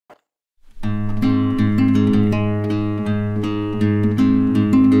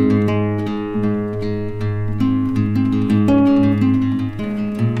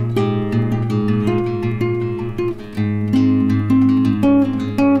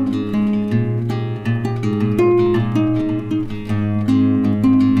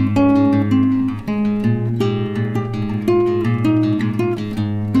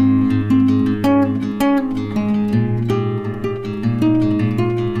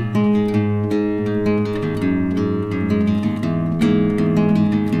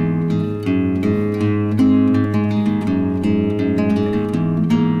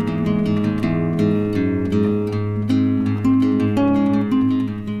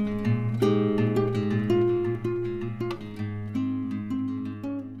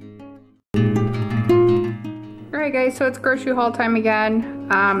guys, so it's grocery haul time again.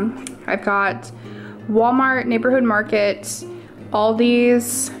 I've got Walmart, Neighborhood Market,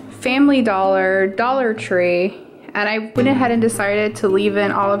 Aldis, Family Dollar, Dollar Tree, and I went ahead and decided to leave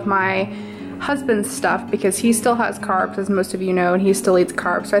in all of my husband's stuff because he still has carbs, as most of you know, and he still eats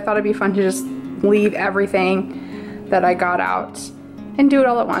carbs. So I thought it'd be fun to just leave everything that I got out and do it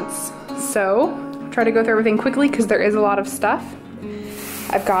all at once. So try to go through everything quickly because there is a lot of stuff.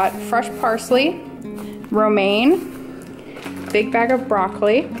 I've got fresh parsley, romaine, big bag of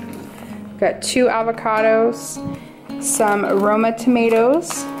broccoli, got 2 avocados, some Roma tomatoes,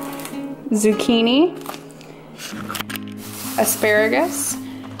 zucchini, asparagus,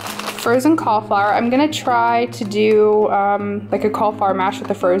 frozen cauliflower. I'm gonna try to do like a cauliflower mash with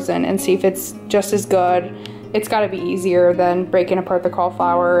the frozen and see if it's just as good. It's gotta be easier than breaking apart the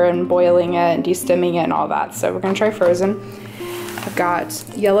cauliflower and boiling it and de-stemming it and all that. So we're gonna try frozen. I've got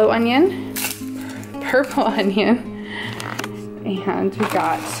yellow onion, purple onion, and we've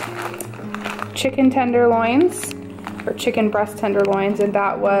got chicken tenderloins, or chicken breast tenderloins, and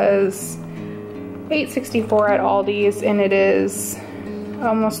that was $8.64 at Aldi's, and it is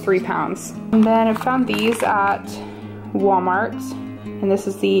almost 3 pounds. And then I found these at Walmart, and this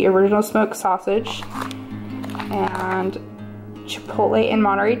is the original smoked sausage and Chipotle and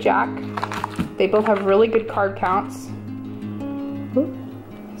Monterey Jack. They both have really good carb counts.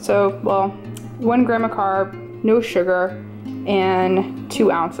 So, well, 1 gram of carb, no sugar, and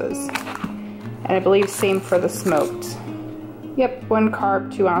 2 ounces. And I believe same for the smoked. Yep, 1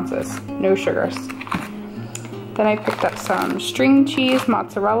 carb, 2 ounces, no sugars. Then I picked up some string cheese,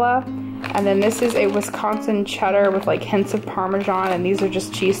 mozzarella, and then this is a Wisconsin cheddar with like hints of Parmesan, and these are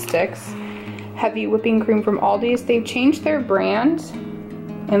just cheese sticks. Heavy whipping cream from Aldi's. They've changed their brand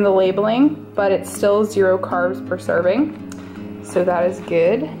in the labeling, but it's still 0 carbs per serving, so that is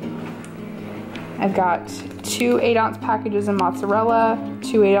good. I've got 2 8-ounce packages of mozzarella,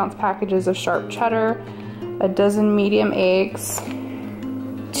 2 8-ounce packages of sharp cheddar, a dozen medium eggs,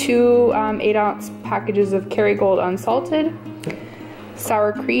 2 8-ounce packages of Kerrygold unsalted,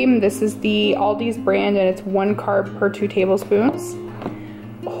 sour cream. This is the Aldi's brand and it's 1 carb per 2 tablespoons.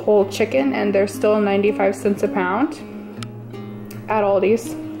 Whole chicken, and they're still 95 cents a pound at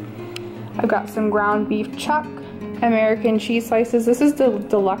Aldi's. I've got some ground beef chuck, American cheese slices. This is the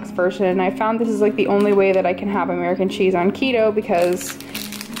deluxe version, and I found this is like the only way that I can have American cheese on keto because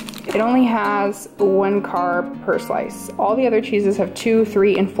it only has 1 carb per slice. All the other cheeses have 2,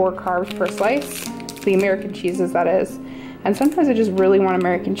 3, and 4 carbs per slice. The American cheeses, that is. And sometimes I just really want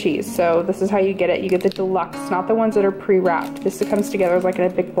American cheese, so this is how you get it. You get the deluxe, not the ones that are pre-wrapped. This comes together like in a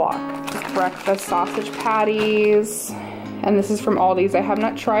big block. Breakfast sausage patties, and this is from Aldi's. I have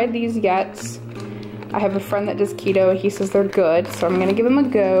not tried these yet. I have a friend that does keto. He says they're good, so I'm gonna give them a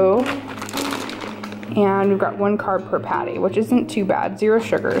go. And we've got 1 carb per patty, which isn't too bad, 0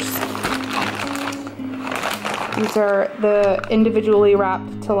 sugars. These are the individually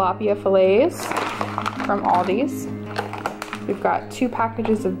wrapped tilapia fillets from Aldi's. We've got 2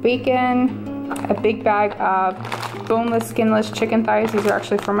 packages of bacon, a big bag of boneless, skinless chicken thighs. These are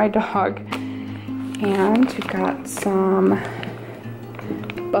actually for my dog. And we've got some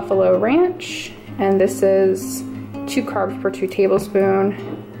buffalo ranch, and this is 2 carbs per 2 tablespoons.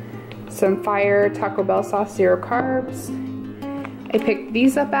 Some Fire Taco Bell sauce, 0 carbs. I picked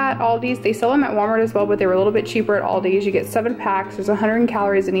these up at Aldi's. They sell them at Walmart as well, but they were a little bit cheaper at Aldi's. You get 7 packs. There's 100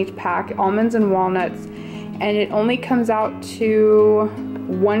 calories in each pack, almonds and walnuts, and it only comes out to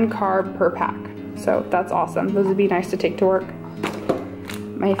 1 carb per pack. So that's awesome. Those would be nice to take to work.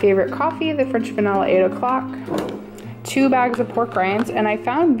 My favorite coffee, the French Vanilla 8 o'clock. 2 bags of pork rinds, and I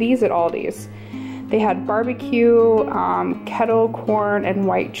found these at Aldi's. They had barbecue, kettle corn, and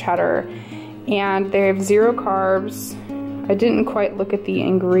white cheddar, and they have 0 carbs. I didn't quite look at the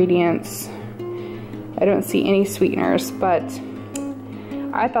ingredients. I don't see any sweeteners, but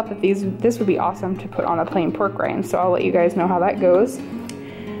I thought that this would be awesome to put on a plain pork rind, so I'll let you guys know how that goes.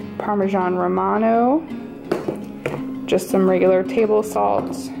 Parmesan Romano, just some regular table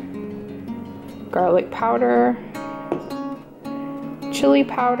salt, garlic powder, chili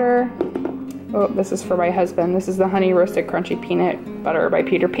powder. Oh, this is for my husband. This is the Honey Roasted Crunchy Peanut Butter by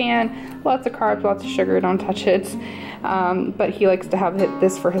Peter Pan. Lots of carbs, lots of sugar, don't touch it. But he likes to have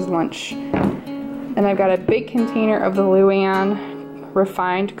this for his lunch. And I've got a big container of the Luann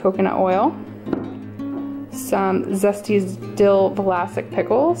refined coconut oil, some zesty dill Vlasic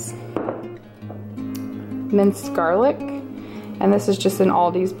pickles, minced garlic, and this is just an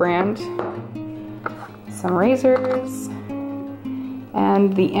Aldi's brand, some razors,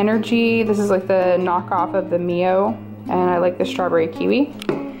 and the Energy. This is like the knockoff of the Mio, and I like the strawberry kiwi.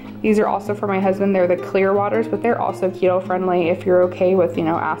 These are also for my husband. They're the clear waters, but they're also keto friendly if you're okay with, you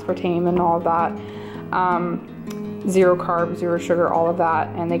know, aspartame and all of that. 0 carb, 0 sugar, all of that.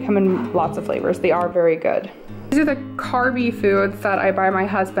 And they come in lots of flavors. They are very good. These are the carby foods that I buy my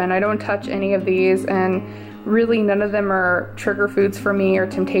husband. I don't touch any of these, and really none of them are trigger foods for me or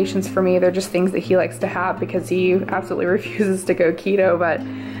temptations for me. They're just things that he likes to have because he absolutely refuses to go keto. But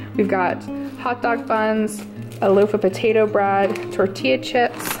we've got hot dog buns, a loaf of potato bread, tortilla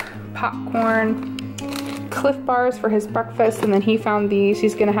chips, popcorn, Cliff Bars for his breakfast, and then he found these.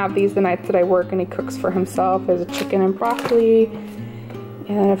 He's gonna have these the nights that I work and he cooks for himself. There's a chicken and broccoli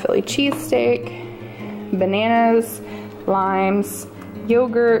and a Philly cheesesteak, bananas, limes,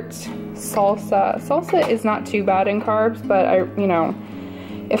 yogurt, salsa. Salsa is not too bad in carbs, but you know,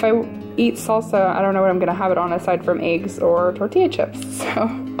 if I eat salsa, I don't know what I'm gonna have it on aside from eggs or tortilla chips. So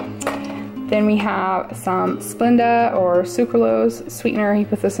then we have some Splenda or sucralose sweetener. He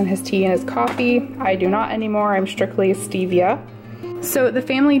puts this in his tea and his coffee. I do not anymore. I'm strictly stevia. So the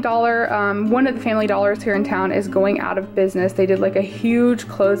Family Dollar, one of the Family Dollars here in town is going out of business. They did like a huge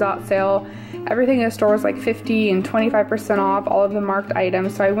closeout sale. Everything in the store was like 50 and 25% off, all of the marked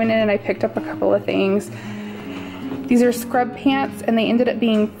items. So I went in and I picked up a couple of things. These are scrub pants and they ended up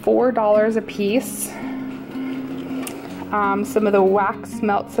being $4 a piece. Some of the wax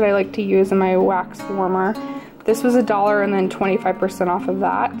melts that I like to use in my wax warmer. This was $1 and then 25% off of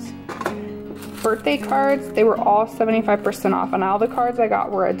that. Birthday cards, they were all 75% off, and all the cards I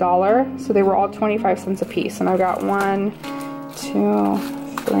got were $1, so they were all 25 cents a piece. And I got 1, 2,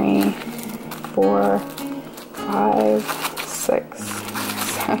 3, 4, 5, 6,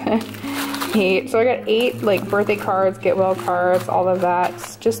 7, 8. So I got 8 like birthday cards, get well cards, all of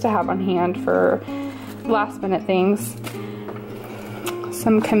that, just to have on hand for last minute things.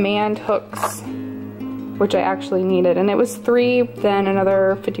 Some command hooks, which I actually needed, and it was 3, then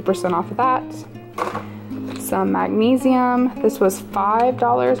another 50% off of that. Some magnesium, this was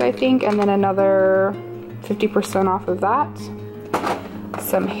 $5 I think, and then another 50% off of that.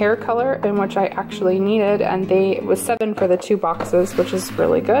 Some hair color, in which I actually needed, and it was $7 for the 2 boxes, which is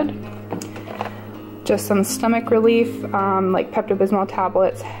really good. Just some stomach relief, like Pepto-Bismol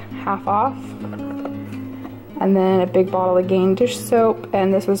tablets, half off. And then a big bottle of Gain dish soap,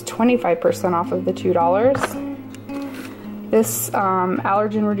 and this was 25% off of the $2. This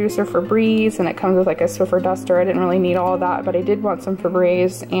allergen reducer Febreze, and it comes with like a Swiffer duster. I didn't really need all of that, but I did want some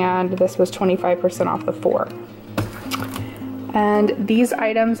Febreze, and this was 25% off the 4. And these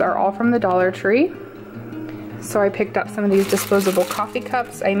items are all from the Dollar Tree. So I picked up some of these disposable coffee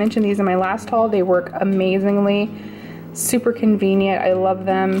cups. I mentioned these in my last haul. They work amazingly, super convenient. I love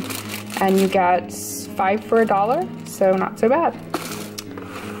them, and you get 5 for $1, so not so bad.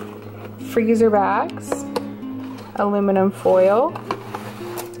 Freezer bags, aluminum foil,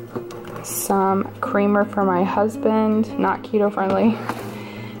 some creamer for my husband, not keto friendly,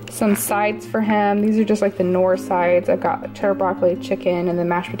 some sides for him. These are just like the Knorr sides. I've got cheddar broccoli, chicken, and then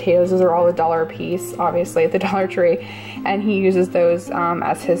mashed potatoes. Those are all $1 a piece, obviously, at the Dollar Tree, and he uses those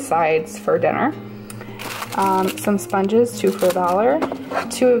as his sides for dinner. Some sponges, 2 for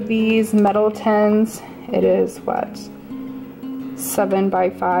 $1. 2 of these metal tins. It is what, 7 by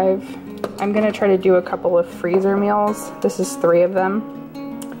 5. I'm gonna try to do a couple of freezer meals. This is 3 of them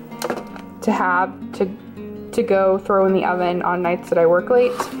to have to go throw in the oven on nights that I work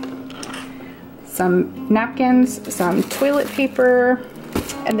late. Some napkins, some toilet paper,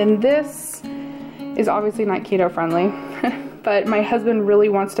 and then this is obviously not keto friendly. But my husband really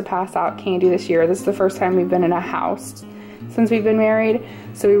wants to pass out candy this year. This is the first time we've been in a house since we've been married,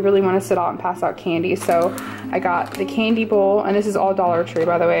 so we really want to sit out and pass out candy. So I got the candy bowl, and this is all Dollar Tree,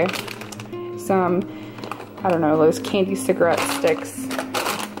 by the way. Some, I don't know, those candy cigarette sticks,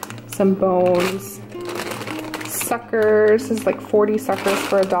 some bones, suckers. This is like 40 suckers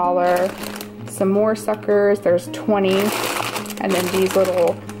for $1. Some more suckers, there's 20, and then these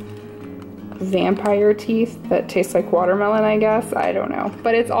little vampire teeth that taste like watermelon, I guess. I don't know,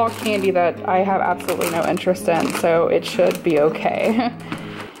 but it's all candy that I have absolutely no interest in, so it should be okay.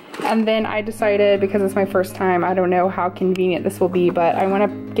 And then I decided, because it's my first time, I don't know how convenient this will be, but I want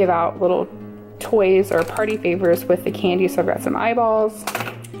to give out little toys or party favors with the candy. So I've got some eyeballs,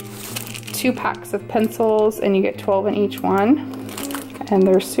 2 packs of pencils, and you get 12 in each one, and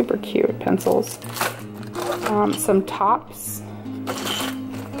they're super cute pencils. Some tops,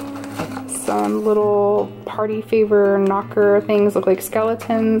 some little party favor knocker things, look like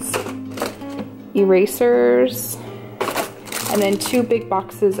skeletons, erasers, and then 2 big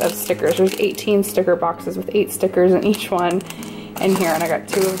boxes of stickers. There's 18 sticker boxes with 8 stickers in each one in here, and I got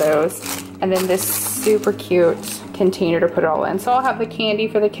 2 of those. and then this super cute container to put it all in. So I'll have the candy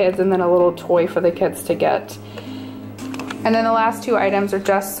for the kids and then a little toy for the kids to get. And then the last two items are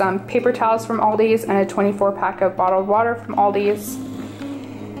just some paper towels from Aldis and a 24 pack of bottled water from Aldis.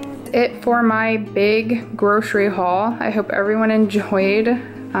 That's it for my big grocery haul. I hope everyone enjoyed.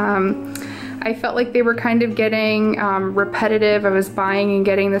 I felt like they were kind of getting repetitive. I was buying and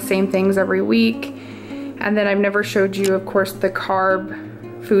getting the same things every week. And then I've never showed you, of course, the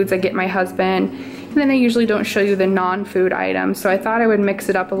carb foods I get my husband. And then I usually don't show you the non-food items. So I thought I would mix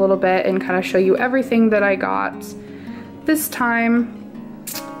it up a little bit and kind of show you everything that I got this time.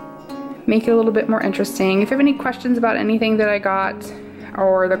 Make it a little bit more interesting. If you have any questions about anything that I got,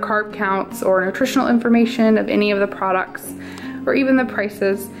 or the carb counts or nutritional information of any of the products, or even the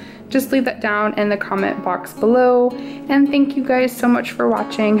prices, just leave that down in the comment box below. And thank you guys so much for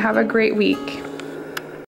watching. Have a great week.